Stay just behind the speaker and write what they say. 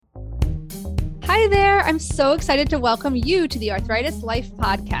Hi there. I'm so excited to welcome you to the Arthritis Life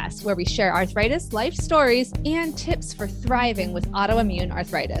podcast, where we share arthritis life stories and tips for thriving with autoimmune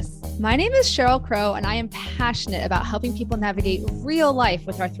arthritis. My name is Cheryl Crow, and I am passionate about helping people navigate real life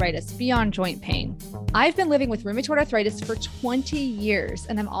with arthritis beyond joint pain. I've been living with rheumatoid arthritis for 20 years,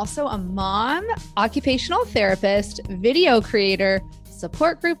 and I'm also a mom, occupational therapist, video creator,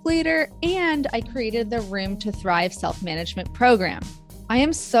 support group leader, and I created the Room to Thrive self-management program. I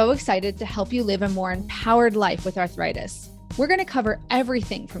am so excited to help you live a more empowered life with arthritis. We're going to cover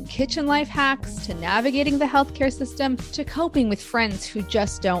everything from kitchen life hacks to navigating the healthcare system to coping with friends who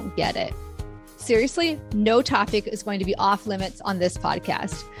just don't get it. Seriously, no topic is going to be off limits on this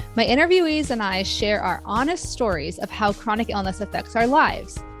podcast. My interviewees and I share our honest stories of how chronic illness affects our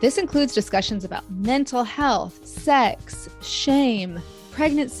lives. This includes discussions about mental health, sex, shame,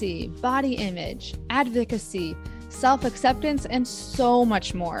 pregnancy, body image, advocacy, self-acceptance, and so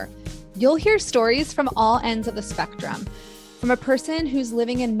much more. You'll hear stories from all ends of the spectrum, from a person who's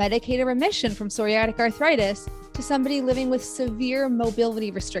living in medicated remission from psoriatic arthritis to somebody living with severe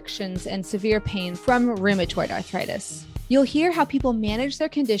mobility restrictions and severe pain from rheumatoid arthritis. You'll hear how people manage their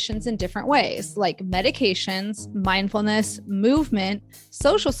conditions in different ways, like medications, mindfulness, movement,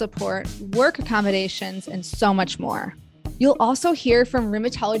 social support, work accommodations, and so much more. You'll also hear from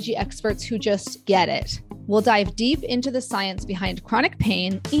rheumatology experts who just get it. We'll dive deep into the science behind chronic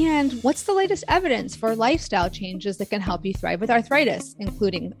pain and what's the latest evidence for lifestyle changes that can help you thrive with arthritis,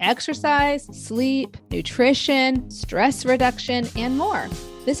 including exercise, sleep, nutrition, stress reduction, and more.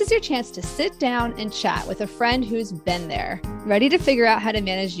 This is your chance to sit down and chat with a friend who's been there. Ready to figure out how to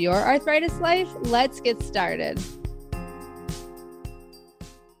manage your arthritis life? Let's get started.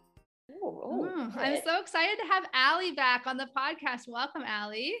 I'm so excited to have Allie back on the podcast. Welcome,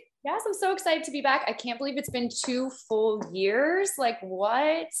 Allie. Yes, I'm so excited to be back. I can't believe it's been 2 full years. Like,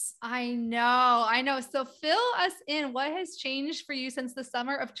 what? I know. So fill us in. What has changed for you since the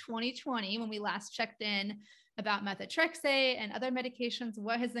summer of 2020 when we last checked in about methotrexate and other medications?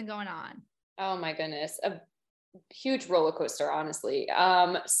 What has been going on? Oh my goodness. A huge roller coaster, honestly.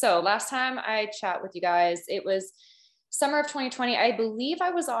 So last time I chat with you guys, it was summer of 2020. I believe I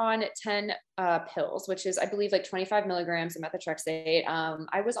was on 10 pills, which is, I believe, like 25 milligrams of methotrexate.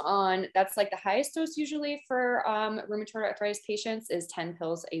 I was on, that's like the highest dose usually for rheumatoid arthritis patients is 10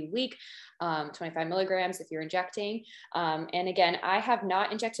 pills a week, 25 milligrams if you're injecting. And again, I have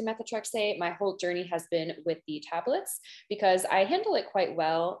not injected methotrexate. My whole journey has been with the tablets because I handle it quite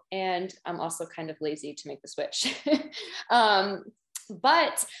well. And I'm also kind of lazy to make the switch.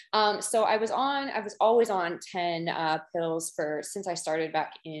 So I was always on 10 pills since I started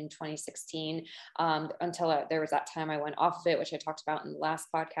back in 2016 until there was that time I went off of it, which I talked about in the last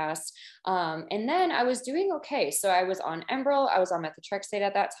podcast. And then I was doing okay. So I was on Enbrel, I was on methotrexate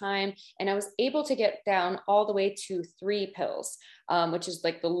at that time, and I was able to get down all the way to 3 pills, which is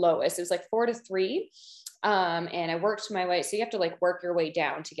like the lowest. It was like 4 to 3. And I worked my way. So you have to like work your way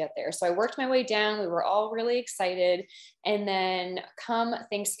down to get there. So I worked my way down. We were all really excited. And then come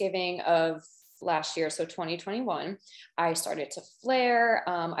Thanksgiving of last year, so 2021, I started to flare.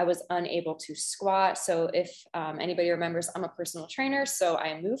 I was unable to squat. So if anybody remembers, I'm a personal trainer, so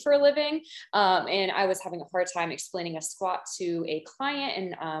I move for a living. And I was having a hard time explaining a squat to a client.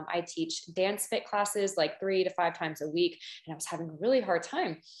 And I teach dance fit classes like 3 to 5 times a week. And I was having a really hard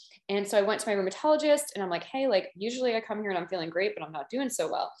time. And so I went to my rheumatologist and I'm like, hey, like usually I come here and I'm feeling great, but I'm not doing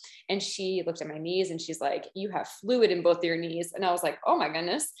so well. And she looked at my knees and she's like, you have fluid in both of your knees. And I was like, oh my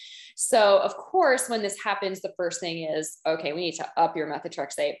goodness. So of course, when this happens, the first thing is, okay, we need to up your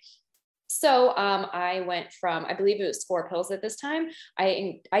methotrexate. So I went from, I believe it was 4 pills at this time.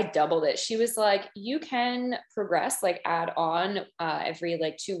 I doubled it. She was like, you can progress, like add on every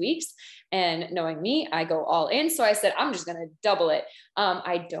like 2 weeks. And knowing me, I go all in. So I said, I'm just going to double it.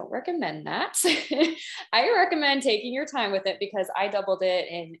 I don't recommend that. I recommend taking your time with it because I doubled it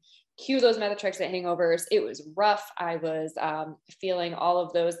and cue those methotrexate hangovers. It was rough. I was feeling all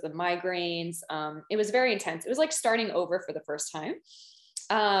of those, the migraines. It was very intense. It was like starting over for the first time.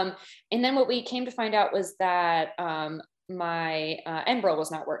 And then what we came to find out was that my Enbrel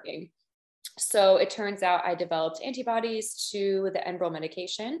was not working. So it turns out I developed antibodies to the Enbrel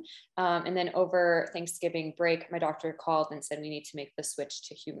medication. And then over Thanksgiving break, my doctor called and said, we need to make the switch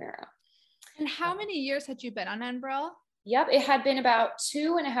to Humira. And how many years had you been on Enbrel? Yep. It had been about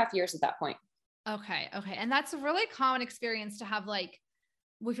 2.5 years at that point. Okay. And that's a really common experience to have, like,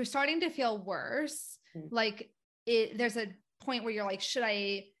 if you're starting to feel worse, like there's a point where you're like, should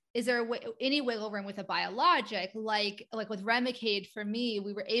I is there any wiggle room with a biologic, like with Remicade? For me,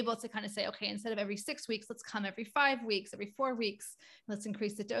 we were able to kind of say, okay, instead of every 6 weeks, let's come every 5 weeks, every 4 weeks, let's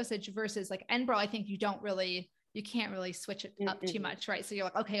increase the dosage, versus like Enbrel, I think you can't really switch it up too much, right? So you're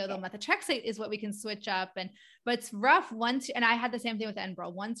like, okay, the methotrexate is what we can switch up. But it's rough and I had the same thing with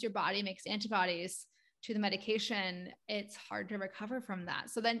Enbrel. Once your body makes antibodies to the medication, it's hard to recover from that.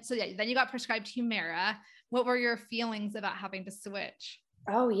 Then you got prescribed Humira. What were your feelings about having to switch?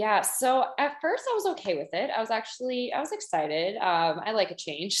 Oh yeah. So at first I was okay with it. I was excited. I like a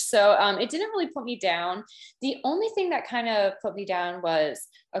change. So it didn't really put me down. The only thing that kind of put me down was,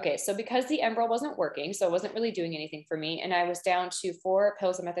 okay, so because the Enbrel wasn't working, so it wasn't really doing anything for me, and I was down to 4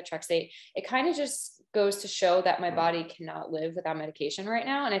 pills of methotrexate, it kind of just goes to show that my body cannot live without medication right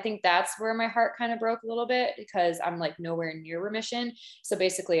now. And I think that's where my heart kind of broke a little bit, because I'm like nowhere near remission. So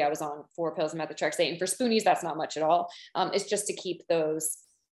basically I was on 4 pills of methotrexate, and for spoonies, that's not much at all. It's just to keep those,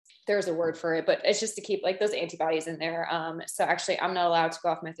 there's a word for it, but it's just to keep like those antibodies in there. So actually I'm not allowed to go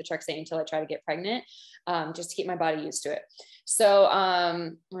off methotrexate until I try to get pregnant, just to keep my body used to it. So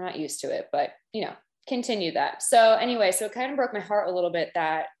we're not used to it, but continue that. So anyway, so it kind of broke my heart a little bit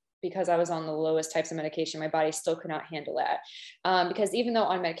that because I was on the lowest types of medication, my body still could not handle that. Because even though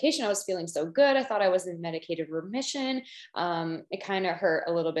on medication, I was feeling so good, I thought I was in medicated remission. It kind of hurt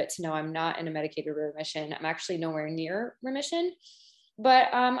a little bit to know I'm not in a medicated remission. I'm actually nowhere near remission. But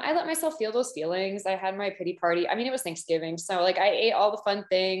I let myself feel those feelings. I had my pity party. I mean, it was Thanksgiving, so like I ate all the fun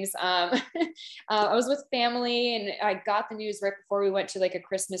things. I was with family, and I got the news right before we went to like a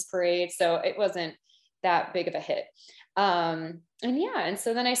Christmas parade, so it wasn't that big of a hit. And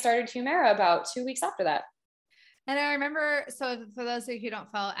so then I started Humira about 2 weeks after that. And I remember, so for those of you who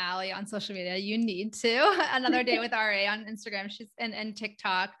don't follow Allie on social media, you need to. Another Day with RA on Instagram, she's and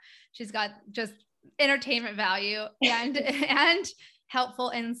TikTok. She's got just entertainment value and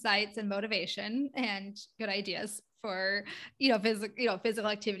helpful insights and motivation and good ideas for, physical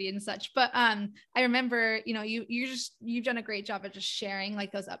activity and such. But, I remember, you've done a great job of just sharing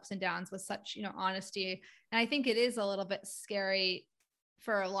like those ups and downs with such, honesty. And I think it is a little bit scary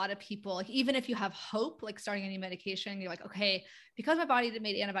for a lot of people. Like, even if you have hope, like starting a new medication, you're like, okay, because my body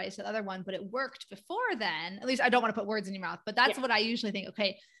made antibodies to the other one, but it worked before then, at least I don't want to put words in your mouth, but that's what I usually think.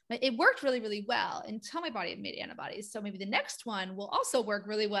 Okay, but it worked really, really well until my body had made antibodies. So maybe the next one will also work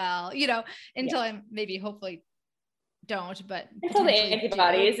really well, until I maybe hopefully don't, but until the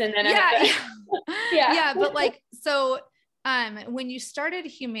antibodies do. And then but like, so when you started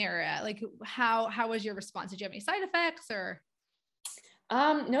Humira, like how was your response? Did you have any side effects or?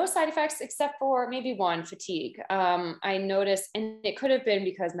 No side effects except for maybe one, fatigue. I noticed, and it could have been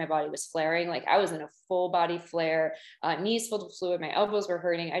because my body was flaring. Like I was in a full body flare, knees filled with fluid, my elbows were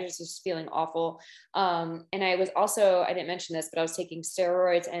hurting. I just was feeling awful. And I was also, I didn't mention this, but I was taking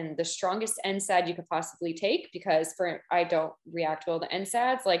steroids and the strongest NSAID you could possibly take, because I don't react well to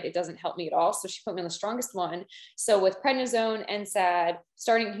NSAIDs. Like it doesn't help me at all. So she put me on the strongest one. So with prednisone, NSAID,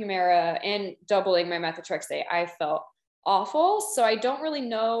 starting Humira and doubling my methotrexate, I felt awful. So I don't really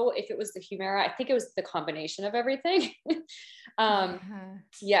know if it was the Humira. I think it was the combination of everything.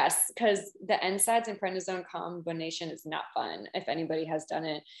 Yes, because the NSAIDs and prednisone combination is not fun if anybody has done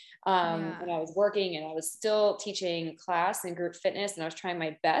it. And I was working and I was still teaching class and group fitness, and I was trying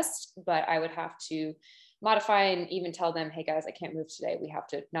my best, but I would have to modify and even tell them, hey guys, I can't move today. We have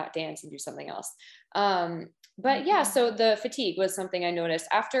to not dance and do something else. But yeah, so the fatigue was something I noticed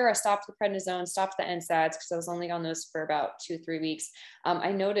after I stopped the prednisone, stopped the NSAIDs, because I was only on those for about 2-3 weeks.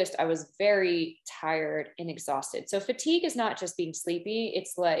 I noticed I was very tired and exhausted. So fatigue is not just being sleepy.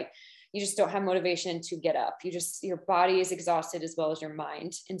 It's like, you just don't have motivation to get up. Your body is exhausted as well as your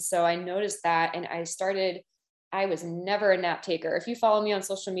mind. And so I noticed that, and I was never a nap taker. If you follow me on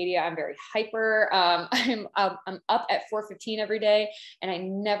social media, I'm very hyper. I'm up at 4:15 every day, and I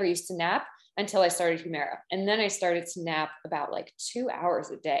never used to nap until I started Humira. And then I started to nap about like 2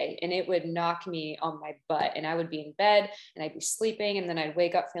 hours a day, and it would knock me on my butt, and I would be in bed and I'd be sleeping, and then I'd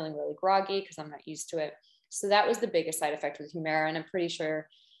wake up feeling really groggy because I'm not used to it. So that was the biggest side effect with Humira. And I'm pretty sure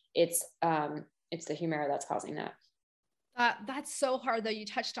it's the Humira that's causing that. That's so hard though. You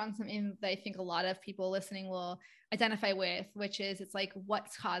touched on something that I think a lot of people listening will identify with, which is it's like,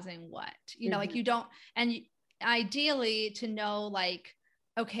 what's causing what, like you don't, and ideally to know like,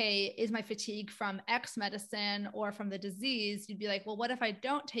 okay, is my fatigue from X medicine or from the disease? You'd be like, well, what if I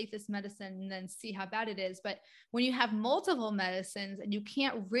don't take this medicine and then see how bad it is? But when you have multiple medicines and you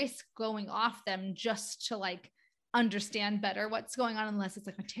can't risk going off them just to like understand better what's going on, unless it's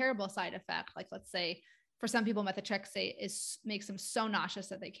like a terrible side effect. Like let's say for some people, methotrexate makes them so nauseous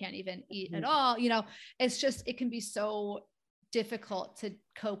that they can't even eat at all. It's just, it can be so difficult to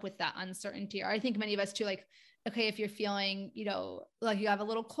cope with that uncertainty. Or I think many of us too, like, okay, if you're feeling, you know, like you have a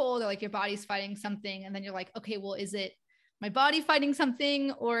little cold or like your body's fighting something, and then you're like, okay, well, is it my body fighting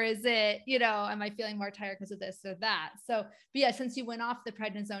something, or is it, you know, am I feeling more tired because of this or that? So, but yeah, since you went off the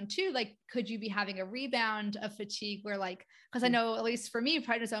prednisone too, like, could you be having a rebound of fatigue where like, because I know at least for me,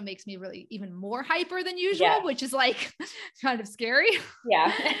 prednisone makes me really even more hyper than usual, which is like kind of scary.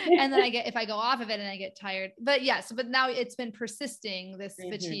 Yeah. And then if I go off of it and I get tired, but yes, but now it's been persisting, this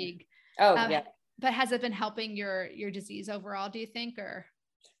fatigue. Oh, yeah. But has it been helping your disease overall, do you think, or?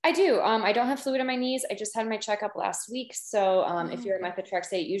 I do. I don't have fluid in my knees. I just had my checkup last week. So if you're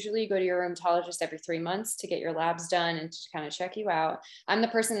methotrexate, usually you go to your rheumatologist every 3 months to get your labs done and to kind of check you out. I'm the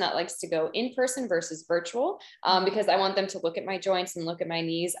person that likes to go in person versus virtual because I want them to look at my joints and look at my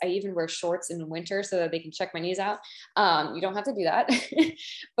knees. I even wear shorts in the winter so that they can check my knees out. You don't have to do that.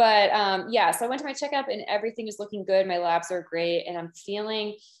 But yeah, so I went to my checkup and everything is looking good. My labs are great and I'm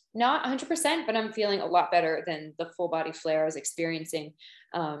feeling not 100%, but I'm feeling a lot better than the full body flare I was experiencing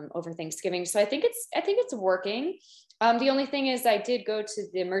over Thanksgiving. So I think it's working. The only thing is I did go to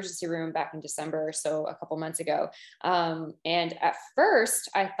the emergency room back in December or so, a couple months ago. And at first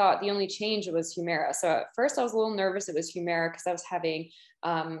I thought the only change was Humira. So at first I was a little nervous it was Humira because I was having,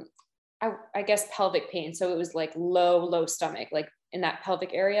 I guess, pelvic pain. So it was like low stomach, like in that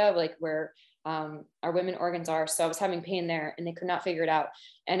pelvic area, like where our women organs are. So I was having pain there and they could not figure it out.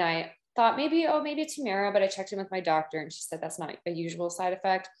 And I thought maybe it's Humira, but I checked in with my doctor and she said that's not a usual side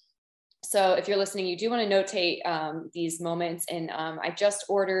effect. So if you're listening, you do want to notate these moments. And I just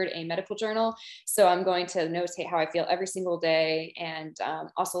ordered a medical journal. So I'm going to notate how I feel every single day and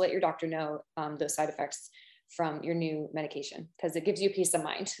also let your doctor know those side effects from your new medication because it gives you peace of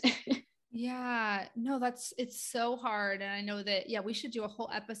mind. Yeah, no, it's so hard. And I know that, yeah, we should do a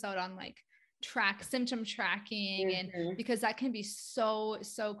whole episode on like symptom tracking and because that can be so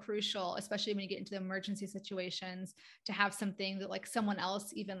crucial, especially when you get into the emergency situations, to have something that like someone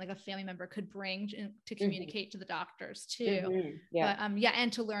else, even like a family member, could bring to communicate to the doctors too. Yeah. But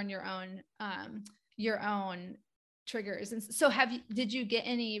and to learn your own triggers. And so did you get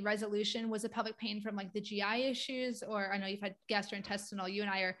any resolution? Was it pelvic pain from like the GI issues, or I know you've had gastrointestinal, you and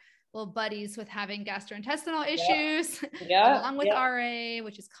I are little buddies with having gastrointestinal issues along with RA,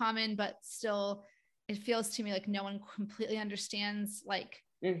 which is common, but still it feels to me like no one completely understands like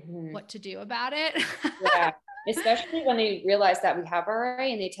what to do about it. Yeah. Especially when they realize that we have RA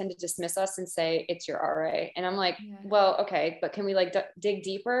and they tend to dismiss us and say it's your RA. And I'm like, well, okay, but can we like dig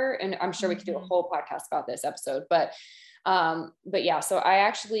deeper? And I'm sure we could do a whole podcast about this episode, but yeah, so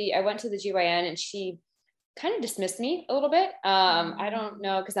I went to the GYN and she kind of dismissed me a little bit. I don't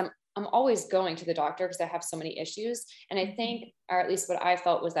know, because I'm always going to the doctor because I have so many issues. And I think, or at least what I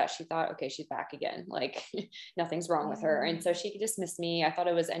felt was that she thought, okay, she's back again. Like nothing's wrong with her. And so she dismissed me. I thought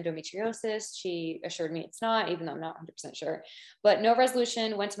it was endometriosis. She assured me it's not, even though I'm not 100% sure, but no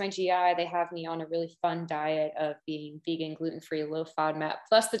resolution. Went to my GI. They have me on a really fun diet of being vegan, gluten-free, low FODMAP,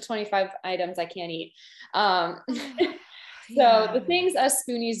 plus the 25 items I can't eat. So the things us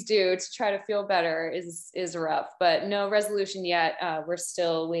spoonies do to try to feel better is rough, but no resolution yet. We're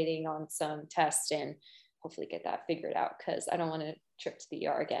still waiting on some tests and hopefully get that figured out because I don't want to trip to the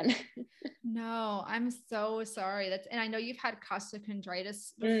ER again. No, I'm so sorry. And I know you've had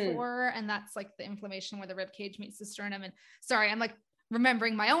costochondritis before, and that's like the inflammation where the rib cage meets the sternum. And sorry, I'm like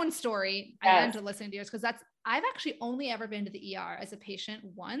remembering my own story. I am to listening to yours because I've actually only ever been to the ER as a patient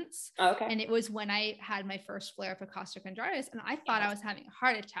once. Okay. And it was when I had my first flare up of costochondritis and I thought I was having a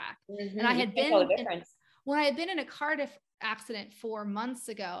heart attack. And I had been in a car accident 4 months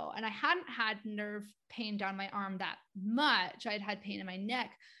ago and I hadn't had nerve pain down my arm that much. I'd had pain in my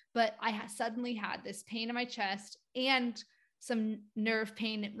neck, but I suddenly had this pain in my chest and some nerve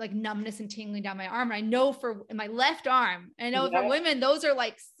pain, like numbness and tingling down my arm. And I know for my left arm, I know for women, those are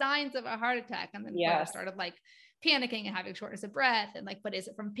like signs of a heart attack. And then I started like panicking and having shortness of breath and like, but is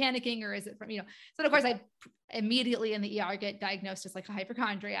it from panicking or is it from, so of course I immediately in the ER get diagnosed as like a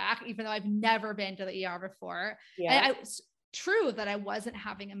hypochondriac, even though I've never been to the ER before. And it's true that I wasn't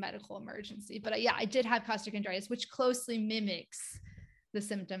having a medical emergency, but I did have costochondritis, which closely mimics the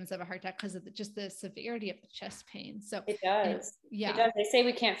symptoms of a heart attack because of just the severity of the chest pain. So it does. It does. They say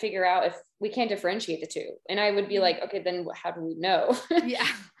we can't figure out if we can't differentiate the two. And I would be like, okay, then how do we know?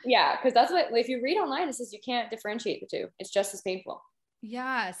 Yeah. Cause that's what, if you read online, it says you can't differentiate the two. It's just as painful.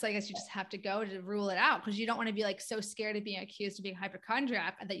 Yeah. So I guess you just have to go to rule it out because you don't want to be like so scared of being accused of being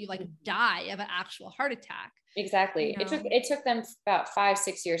hypochondriac that you like die of an actual heart attack. Exactly. It took them about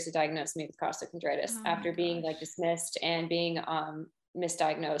 5-6 years to diagnose me with costochondritis after being like dismissed and being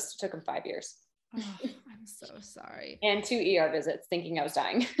misdiagnosed. It took them 5 years. I'm I'm so sorry. And 2 ER visits thinking I was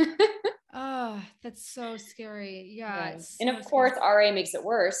dying. Oh, that's so scary. Yeah. And of course, RA makes it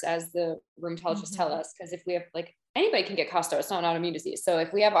worse, as the rheumatologists tell us, because if we have like, anybody can get costo, it's not an autoimmune disease. So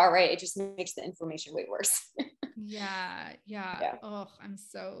if we have RA, it just makes the inflammation way worse. Yeah. Oh, I'm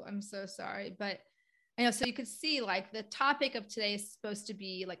so sorry. But I know, so you could see like the topic of today is supposed to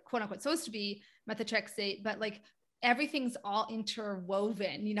be like, quote unquote, supposed to be methotrexate, but like everything's all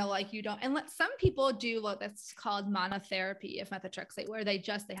interwoven, like you don't, and some people do what that's called monotherapy of methotrexate, where they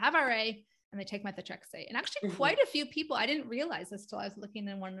have RA and they take methotrexate. And actually quite a few people, I didn't realize this till I was looking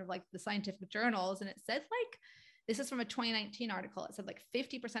in one of like the scientific journals, and it said like, this is from a 2019 article. It said like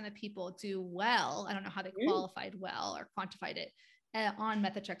 50% of people do well. I don't know how they qualified well or quantified it on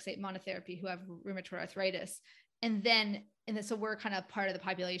methotrexate monotherapy who have rheumatoid arthritis. And so we're kind of part of the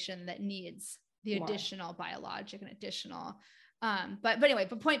population that needs the additional biologic and additional, but anyway,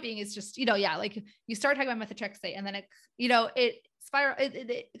 the point being is just, like you start talking about methotrexate and then it spiral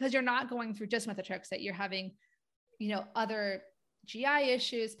because you're not going through just methotrexate, you're having, other GI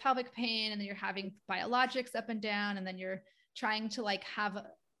issues, pelvic pain, and then you're having biologics up and down. And then you're trying to like have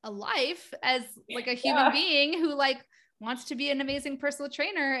a life as like a human being who like wants to be an amazing personal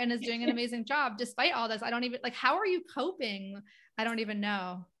trainer and is doing an amazing job despite all this. I don't even like, how are you coping? I don't even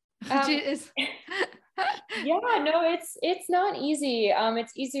know. It's not easy.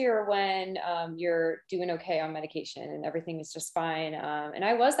 It's easier when you're doing okay on medication and everything is just fine. And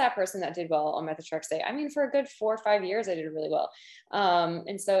I was that person that did well on methotrexate. I mean, for a good 4 or 5 years, I did really well.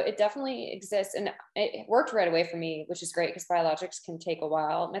 And so it definitely exists, and it worked right away for me, which is great because biologics can take a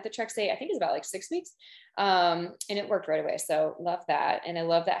while. Methotrexate, I think, is about like 6 weeks. And it worked right away. So love that. And I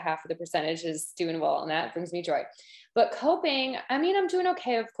love that half of the percentage is doing well, and that brings me joy. But coping, I mean, I'm doing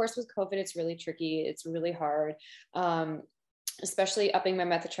okay. Of course, with COVID, it's really tricky. It's really hard, especially upping my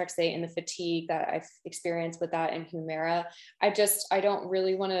methotrexate and the fatigue that I've experienced with that and Humira. I don't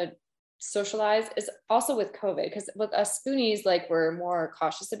really want to socialize. Is also with COVID, because with us spoonies, like we're more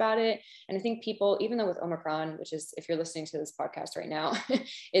cautious about it. And I think people, even though with Omicron, which is, if you're listening to this podcast right now,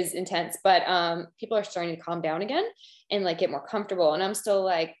 is intense, but people are starting to calm down again and like get more comfortable. And I'm still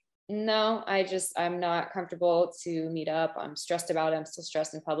like, no, I'm not comfortable to meet up. I'm stressed about it. I'm still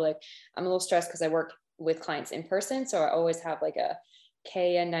stressed in public. I'm a little stressed because I work with clients in person. So I always have like a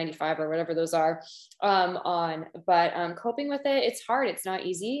KN95 or whatever those are on, but coping with it, it's hard. It's not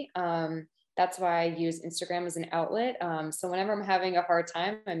easy. That's why I use Instagram as an outlet. So whenever I'm having a hard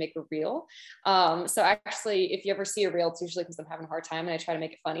time, I make a reel. So actually, if you ever see a reel, it's usually because I'm having a hard time and I try to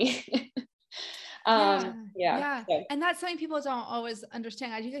make it funny. Yeah. And that's something people don't always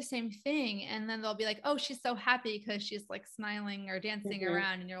understand. I do the same thing. And then they'll be like, oh, she's so happy because she's like smiling or dancing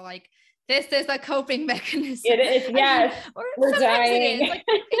around. And you're like, this is a coping mechanism. It is. Yes. Or we're dying. It is. Like,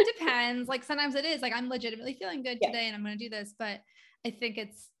 it depends. Like sometimes it is like, I'm legitimately feeling good today and I'm going to do this. But I think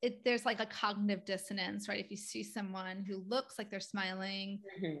there's like a cognitive dissonance, right? If you see someone who looks like they're smiling,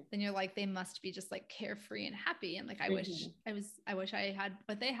 then you're like, they must be just like carefree and happy. And like, I wish I had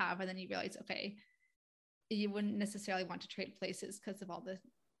what they have. And then you realize, okay, you wouldn't necessarily want to trade places because of all the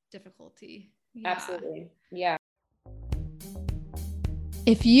difficulty. Absolutely. Yeah.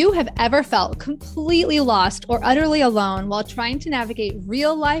 If you have ever felt completely lost or utterly alone while trying to navigate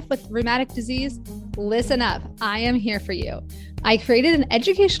real life with rheumatic disease, listen up. I am here for you. I created an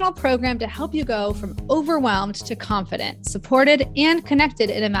educational program to help you go from overwhelmed to confident, supported, and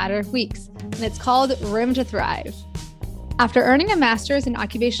connected in a matter of weeks. And it's called Room to Thrive. After earning a master's in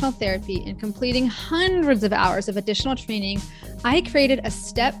occupational therapy and completing hundreds of hours of additional training, I created a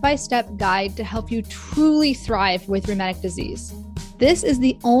step-by-step guide to help you truly thrive with rheumatic disease. This is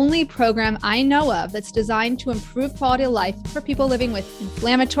the only program I know of that's designed to improve quality of life for people living with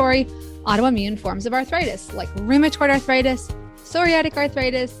inflammatory, autoimmune forms of arthritis, like rheumatoid arthritis, psoriatic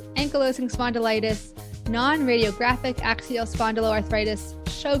arthritis, ankylosing spondylitis, non-radiographic axial spondyloarthritis,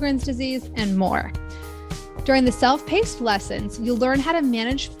 Sjogren's disease, and more. During the self-paced lessons, you'll learn how to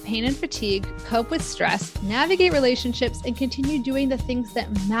manage pain and fatigue, cope with stress, navigate relationships, and continue doing the things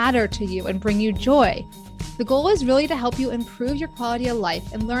that matter to you and bring you joy. The goal is really to help you improve your quality of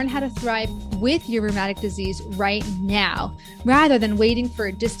life and learn how to thrive with your rheumatic disease right now, rather than waiting for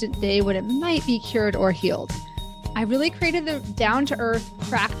a distant day when it might be cured or healed. I really created the down-to-earth,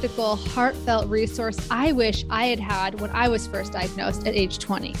 practical, heartfelt resource I wish I had had when I was first diagnosed at age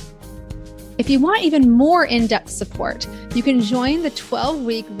 20. If you want even more in-depth support, you can join the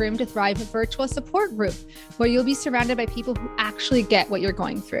 12-week Room to Thrive virtual support group, where you'll be surrounded by people who actually get what you're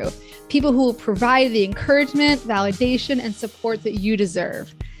going through, people who will provide the encouragement, validation, and support that you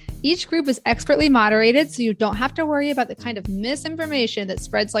deserve. Each group is expertly moderated, so you don't have to worry about the kind of misinformation that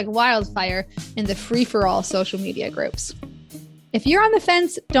spreads like wildfire in the free-for-all social media groups. If you're on the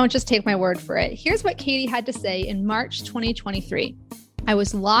fence, don't just take my word for it. Here's what Katie had to say in March 2023. I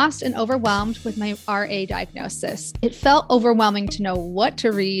was lost and overwhelmed with my RA diagnosis. It felt overwhelming to know what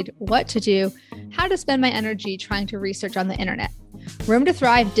to read, what to do, how to spend my energy trying to research on the internet. Room to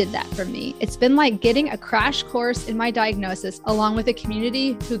Thrive did that for me. It's been like getting a crash course in my diagnosis along with a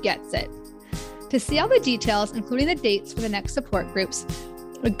community who gets it. To see all the details, including the dates for the next support groups,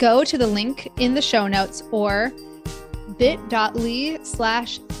 go to the link in the show notes or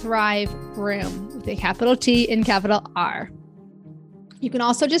bit.ly/Thrive Room with a capital T and capital R. You can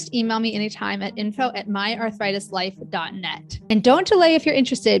also just email me anytime at info@myarthritislife.net. And don't delay if you're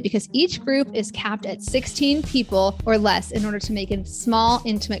interested, because each group is capped at 16 people or less in order to make a small,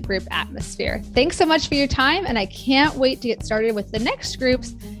 intimate group atmosphere. Thanks so much for your time, and I can't wait to get started with the next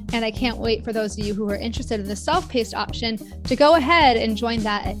groups. And I can't wait for those of you who are interested in the self-paced option to go ahead and join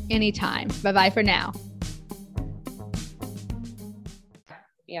that at any time. Bye-bye for now.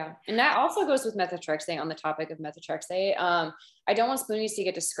 Yeah. And that also goes with methotrexate. On the topic of methotrexate, I don't want spoonies to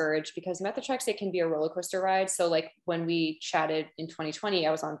get discouraged, because methotrexate can be a roller coaster ride. So like when we chatted in 2020,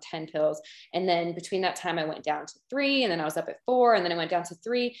 I was on 10 pills. And then between that time, I went down to 3, and then I was up at 4, and then I went down to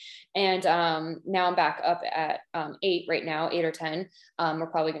 3. And now I'm back up at 8 right now, 8 or 10. We're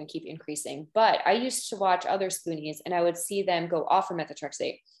probably going to keep increasing. But I used to watch other spoonies, and I would see them go off of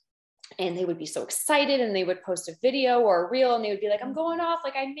methotrexate. And they would be so excited, and they would post a video or a reel, and they would be like, I'm going off.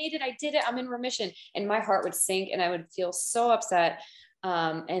 Like, I made it. I did it. I'm in remission. And my heart would sink, and I would feel so upset.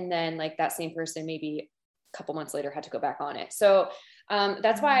 And then like that same person, maybe a couple months later, had to go back on it. So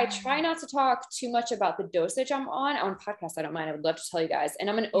that's why I try not to talk too much about the dosage I'm on podcasts. I don't mind. I would love to tell you guys. And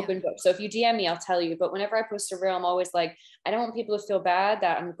I'm an open book. So if you DM me, I'll tell you. But whenever I post a reel, I'm always like, I don't want people to feel bad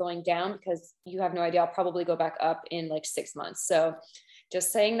that I'm going down, because you have no idea. I'll probably go back up in like 6 months. So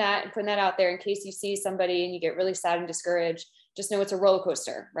just saying that and putting that out there in case you see somebody and you get really sad and discouraged, just know it's a roller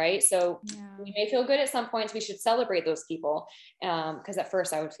coaster, right? So we may feel good at some points. We should celebrate those people. Because at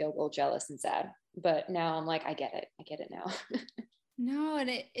first I would feel a little jealous and sad, but now I'm like, I get it. I get it now. No,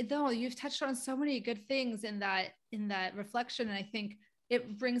 and though you've touched on so many good things in that reflection. And I think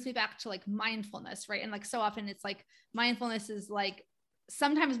it brings me back to like mindfulness, right? And like so often it's like mindfulness is like,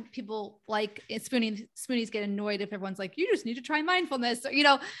 sometimes people like spoonies get annoyed if everyone's like, you just need to try mindfulness, or,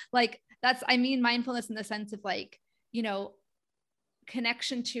 like I mean mindfulness in the sense of like,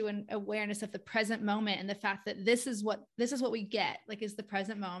 connection to an awareness of the present moment, and the fact that this is what we get, like, is the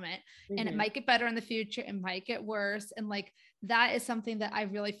present moment. Mm-hmm. And it might get better in the future, it might get worse. And like, that is something that I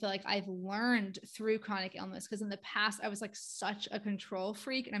really feel like I've learned through chronic illness. Cause in the past I was like such a control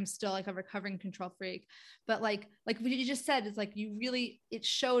freak, and I'm still like a recovering control freak, but like what you just said is like, it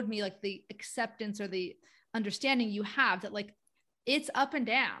showed me like the acceptance or the understanding you have that like, it's up and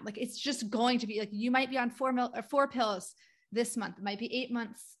down. Like, it's just going to be like, you might be on 4 pills this month, it might be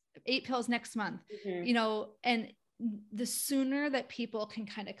 8 pills next month, mm-hmm. And the sooner that people can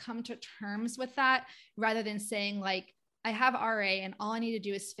kind of come to terms with that, rather than saying like, I have RA and all I need to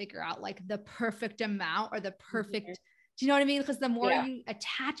do is figure out like the perfect amount or the perfect, mm-hmm. do you know what I mean? Because the more you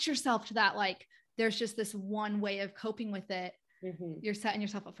attach yourself to that, like there's just this one way of coping with it. Mm-hmm. You're setting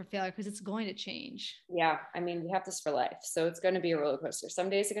yourself up for failure, because it's going to change. Yeah. I mean, we have this for life. So it's going to be a roller coaster.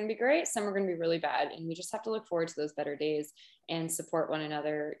 Some days are going to be great. Some are going to be really bad. And we just have to look forward to those better days and support one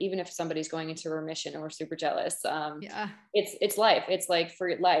another. Even if somebody's going into remission and we're super jealous. It's life. It's like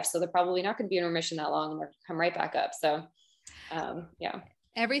for life. So they're probably not going to be in remission that long, and they're come right back up. So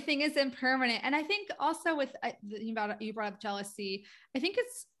everything is impermanent. And I think also with you brought up jealousy. I think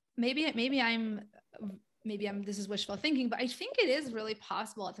it's maybe I'm this is wishful thinking, but I think it is really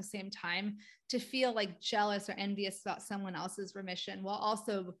possible at the same time to feel like jealous or envious about someone else's remission while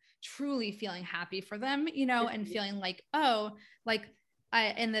also truly feeling happy for them, and feeling like, oh, like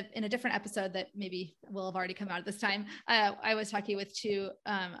in a different episode that maybe will have already come out at this time, I was talking with 2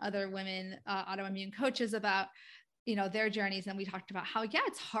 other women, autoimmune coaches, about their journeys. And we talked about how,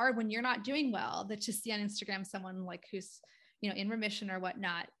 it's hard when you're not doing well, that to see on Instagram someone like who's, in remission or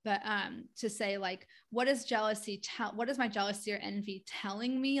whatnot, but to say like, what does my jealousy or envy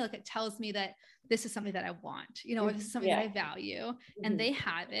telling me? Like, it tells me that this is something that I want, or this is something that I value, mm-hmm. and they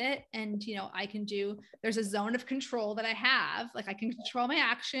have it. And, there's a zone of control that I have. Like, I can control my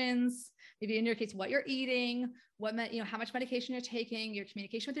actions, maybe in your case, what you're eating, how much medication you're taking, your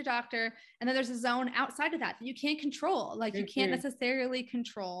communication with your doctor. And then there's a zone outside of that you can't control. Like, you can't necessarily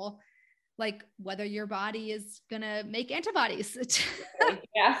control like whether your body is going to make antibodies.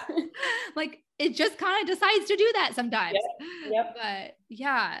 Yeah. Like it just kind of decides to do that sometimes. Yep. But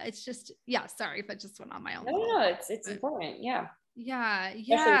yeah, it's just, yeah, sorry if I just went on my own. No, it's important. Yeah. Yeah. Especially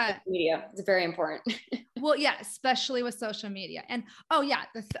Yeah. with social media. It's very important. Well, yeah, especially with social media. And oh yeah,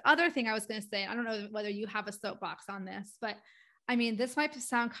 the other thing I was going to say, I don't know whether you have a soapbox on this, but I mean, this might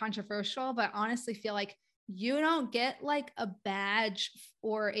sound controversial, but I honestly feel like you don't get like a badge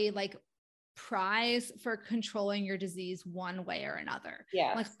or a like prize for controlling your disease one way or another.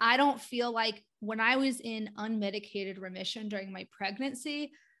 Yeah. Like, I don't feel like when I was in unmedicated remission during my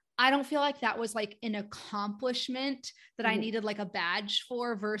pregnancy, I don't feel like that was like an accomplishment that I needed like a badge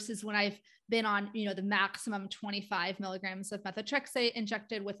for, versus when I've been on, you know, the maximum 25 milligrams of methotrexate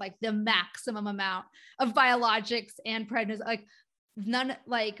injected with like the maximum amount of biologics and prednisone, like none,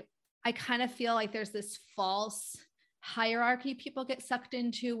 like I kind of feel like there's this false hierarchy people get sucked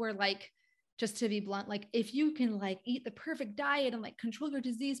into where, like, just to be blunt, like if you can like eat the perfect diet and like control your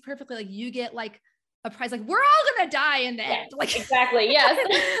disease perfectly, like you get like a prize. Like we're all gonna die in the end. Like exactly. Yes.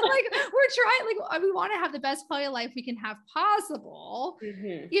 like we're trying, like we want to have the best quality of life we can have possible,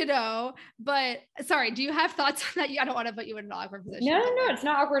 you know, but sorry, do you have thoughts on that? I don't want to put you in an awkward position. No, it's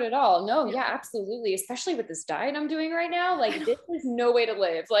not awkward at all. No, yeah, absolutely. Especially with this diet I'm doing right now. Like this is no way to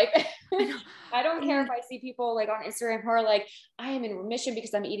live. Like I don't care if I see people like on Instagram who are like, I am in remission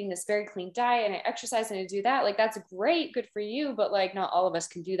because I'm eating this very clean diet and I exercise and I do that. Like, that's great. Good for you. But like, not all of us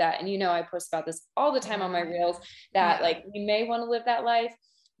can do that. And, you know, I post about this all the time on my reels that like, we may want to live that life,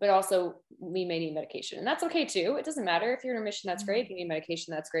 but also we may need medication, and that's okay too. It doesn't matter if you're in remission, that's great. If you need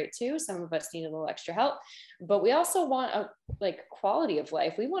medication, that's great too. Some of us need a little extra help, but we also want a like quality of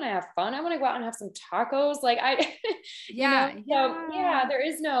life. We want to have fun. I want to go out and have some tacos. Like yeah, you know? So yeah, there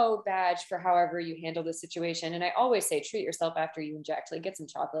is no badge for however you handle the situation. And I always say, treat yourself after you inject, like get some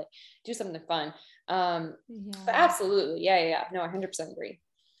chocolate, do something fun. But absolutely. Yeah. No, 100% agree.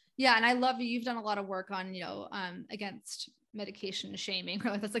 Yeah. And I love you've done a lot of work on, you know, against medication shaming,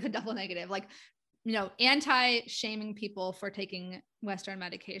 or like that's like a double negative, like, you know, anti-shaming people for taking Western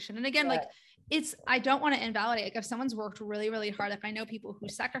medication. And again, like I don't want to invalidate, like if someone's worked really, really hard, like I know people who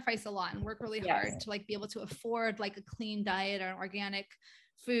sacrifice a lot and work really hard to like be able to afford like a clean diet or organic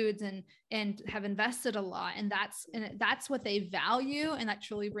foods and have invested a lot. And that's what they value. And that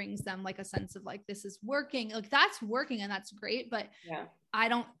truly brings them like a sense of like, this is working, like that's working and that's great. But I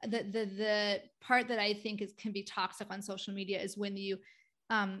don't, the part that I think can be toxic on social media is when you,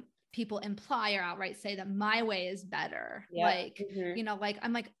 people imply or outright say that my way is better. Like, you know, like,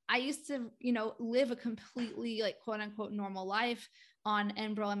 I'm like, I used to, you know, live a completely like quote unquote normal life on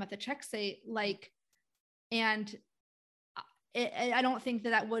Enbrel and methotrexate, like, and I don't think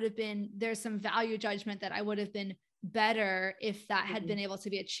that would have been, there's some value judgment that I would have been better if that had been able to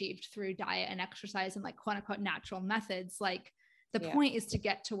be achieved through diet and exercise and like quote unquote natural methods. Like the point is to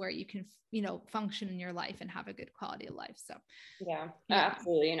get to where you can, you know, function in your life and have a good quality of life. So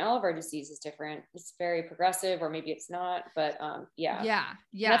absolutely. And all of our disease is different. It's very progressive, or maybe it's not, but yeah.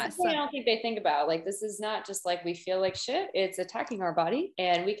 That's the thing I don't think they think about. Like, this is not just like we feel like shit, it's attacking our body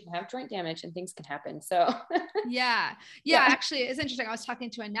and we can have joint damage and things can happen. So yeah. Actually, it's interesting. I was talking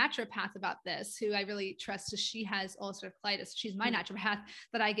to a naturopath about this, who I really trust. She has ulcerative colitis. She's my naturopath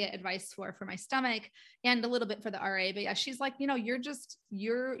that I get advice for my stomach and a little bit for the RA. But yeah, she's like, you know,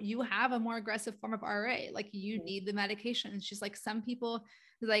 you have a more aggressive form of RA. Like you need the medication. And she's like, some people,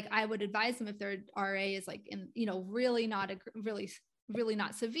 like I would advise them if their RA is like, in, you know, really not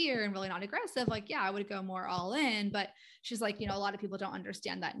severe and really not aggressive. Like, yeah, I would go more all in. But she's like, you know, a lot of people don't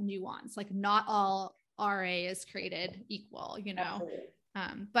understand that nuance. Like not all RA is created equal, you know? Absolutely.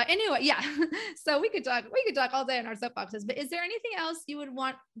 But anyway, yeah. So we could talk all day on our soapboxes, but is there anything else you would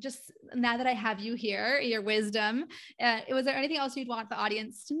want, just now that I have you here, your wisdom, was there anything else you'd want the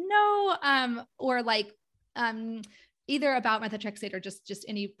audience to know? Or like, either about methotrexate or just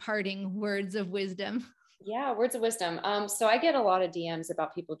any parting words of wisdom? Yeah, words of wisdom. So I get a lot of DMs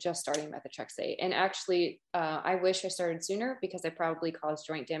about people just starting methotrexate. And actually, I wish I started sooner, because I probably caused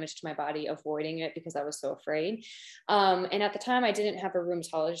joint damage to my body avoiding it because I was so afraid. And at the time, I didn't have a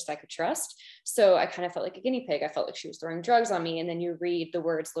rheumatologist I could trust. So I kind of felt like a guinea pig. I felt like she was throwing drugs on me. And then you read the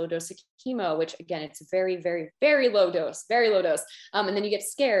words low dose of chemo, which again, it's very, very, very low dose, very low dose. And then you get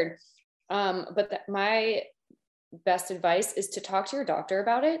scared. But my best advice is to talk to your doctor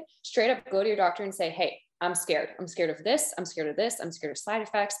about it. Straight up go to your doctor and say, hey, I'm scared. I'm scared of this. I'm scared of this. I'm scared of side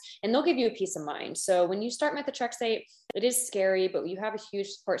effects. And they'll give you a peace of mind. So when you start methotrexate, it is scary, but you have a huge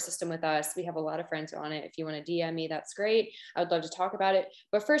support system with us. We have a lot of friends on it. If you want to DM me, that's great. I would love to talk about it.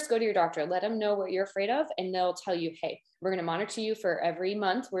 But first, go to your doctor. Let them know what you're afraid of. And they'll tell you, hey, we're going to monitor you for every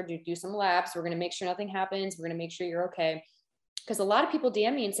month. We're going to do some labs. We're going to make sure nothing happens. We're going to make sure you're okay. Because a lot of people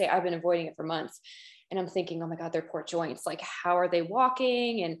DM me and say, I've been avoiding it for months. And I'm thinking, oh my God, their poor joints. Like, how are they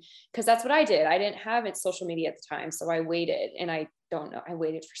walking? And because that's what I did. I didn't have it social media at the time. So I waited, and I don't know, I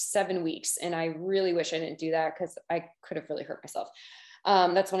waited for 7 weeks. And I really wish I didn't do that, because I could have really hurt myself.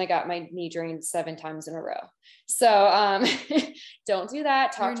 That's when I got my knee drained 7 times in a row. So don't do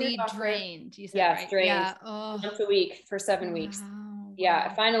that. Talk to your doctor. Drained, you said, yes, right? drained. Yeah. Oh. Once a week for 7 weeks. Wow.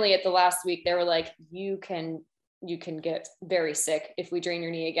 Yeah. Finally, at the last week, they were like, you can get very sick if we drain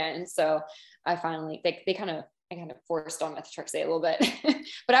your knee again. So I finally, I kind of forced on methotrexate a little bit,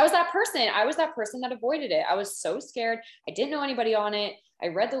 but I was that person that avoided it. I was so scared. I didn't know anybody on it. I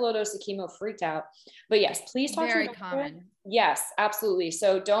read the low dose of chemo, freaked out, but yes, please talk to your doctor. Very common. Yes, absolutely.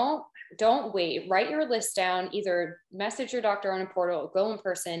 So don't wait, write your list down, either message your doctor on a portal, go in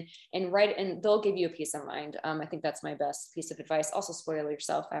person and write, and they'll give you a peace of mind. I think that's my best piece of advice. Also, spoil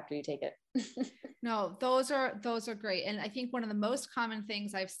yourself after you take it. No, those are great. And I think one of the most common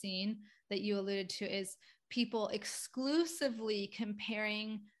things I've seen that you alluded to is people exclusively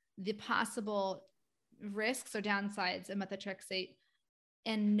comparing the possible risks or downsides of methotrexate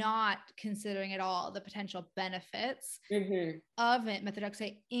and not considering at all the potential benefits of it,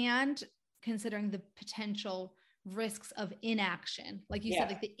 methotrexate, and considering the potential risks of inaction. Like you said,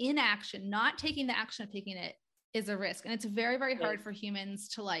 like the inaction, not taking the action of taking it, is a risk. And it's very, very hard for humans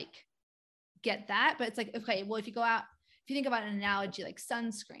to like get that. But it's like, okay, well, if you go out, if you think about an analogy, like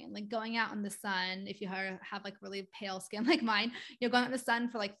sunscreen, like going out in the sun, if you have like really pale skin like mine, going out in the sun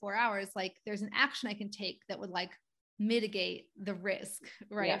for like 4 hours, like there's an action I can take that would like mitigate the risk,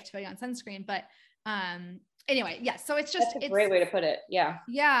 right, of putting on sunscreen. But anyway, so it's just, that's a great way to put it. Yeah.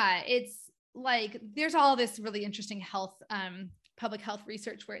 It's like, there's all this really interesting health, public health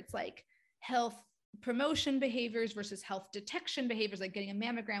research where it's like health promotion behaviors versus health detection behaviors, like getting a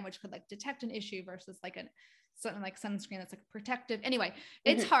mammogram, which could like detect an issue, versus like something like sunscreen that's like protective. Anyway,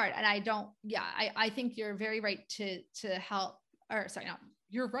 it's hard. And I think you're very right to help, or sorry, no,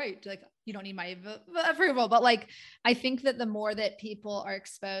 you're right. Like, you don't need my approval, but like, I think that the more that people are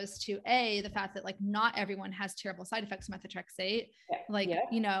exposed to the fact that like not everyone has terrible side effects of methotrexate,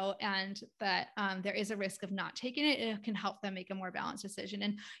 and that there is a risk of not taking it, it can help them make a more balanced decision.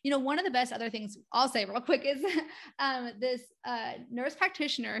 And, one of the best other things I'll say real quick is this nurse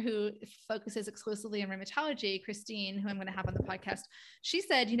practitioner who focuses exclusively on rheumatology, Christine, who I'm going to have on the podcast. She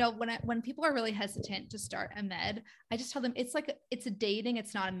said, when people are really hesitant to start a med, I just tell them it's like, it's a dating,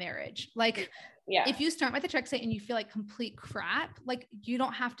 it's not a marriage. Like, if you start methotrexate and you feel like complete crap, like you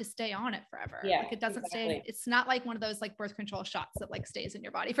don't have to stay on it forever. Like it doesn't stay. It's not like one of those like birth control shots that like stays in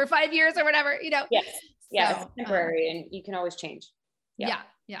your body for 5 years or whatever, Yes. So, it's temporary and you can always change.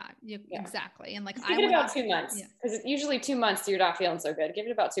 Exactly. And like, give it about 2 months, because it's usually 2 months you're not feeling so good. Give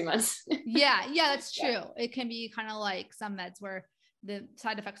it about 2 months. That's true. It can be kind of like some meds where the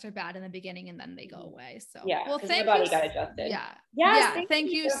side effects are bad in the beginning and then they go away. So well, thank your body got adjusted.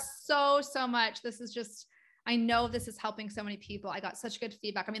 Thank you so much. This is just, I know this is helping so many people. I got such good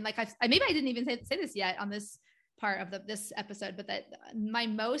feedback. I mean, like maybe I didn't even say this yet on this part of this episode, but that my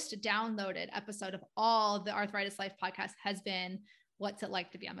most downloaded episode of all the Arthritis Life podcast has been what's it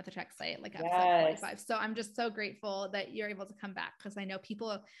like to be on methotrexate, like episode 45. So I'm just so grateful that you're able to come back, because I know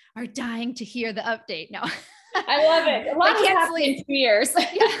people are dying to hear the update now. I love it. A lot has happened in 2 years.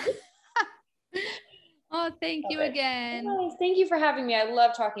 Oh, thank you again. Yes, thank you for having me. I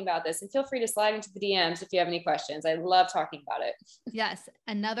love talking about this, and feel free to slide into the DMs if you have any questions. I love talking about it. Yes.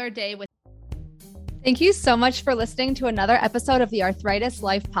 Another day with. Thank you so much for listening to another episode of the Arthritis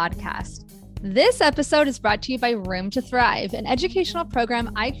Life podcast. This episode is brought to you by Room to Thrive, an educational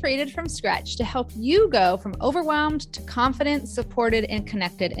program I created from scratch to help you go from overwhelmed to confident, supported, and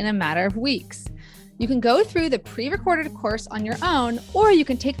connected in a matter of weeks. You can go through the pre-recorded course on your own, or you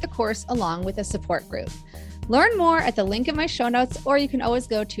can take the course along with a support group. Learn more at the link in my show notes, or you can always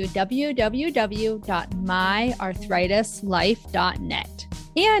go to www.myarthritislife.net.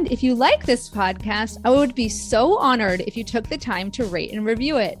 And if you like this podcast, I would be so honored if you took the time to rate and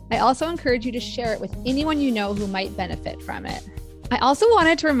review it. I also encourage you to share it with anyone you know who might benefit from it. I also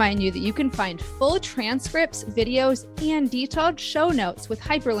wanted to remind you that you can find full transcripts, videos, and detailed show notes with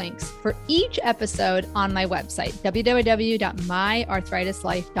hyperlinks for each episode on my website,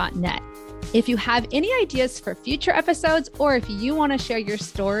 www.myarthritislife.net. If you have any ideas for future episodes, or if you want to share your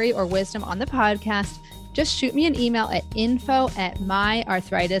story or wisdom on the podcast, just shoot me an email at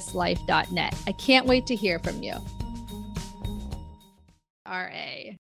info@myarthritislife.net. I can't wait to hear from you. RA.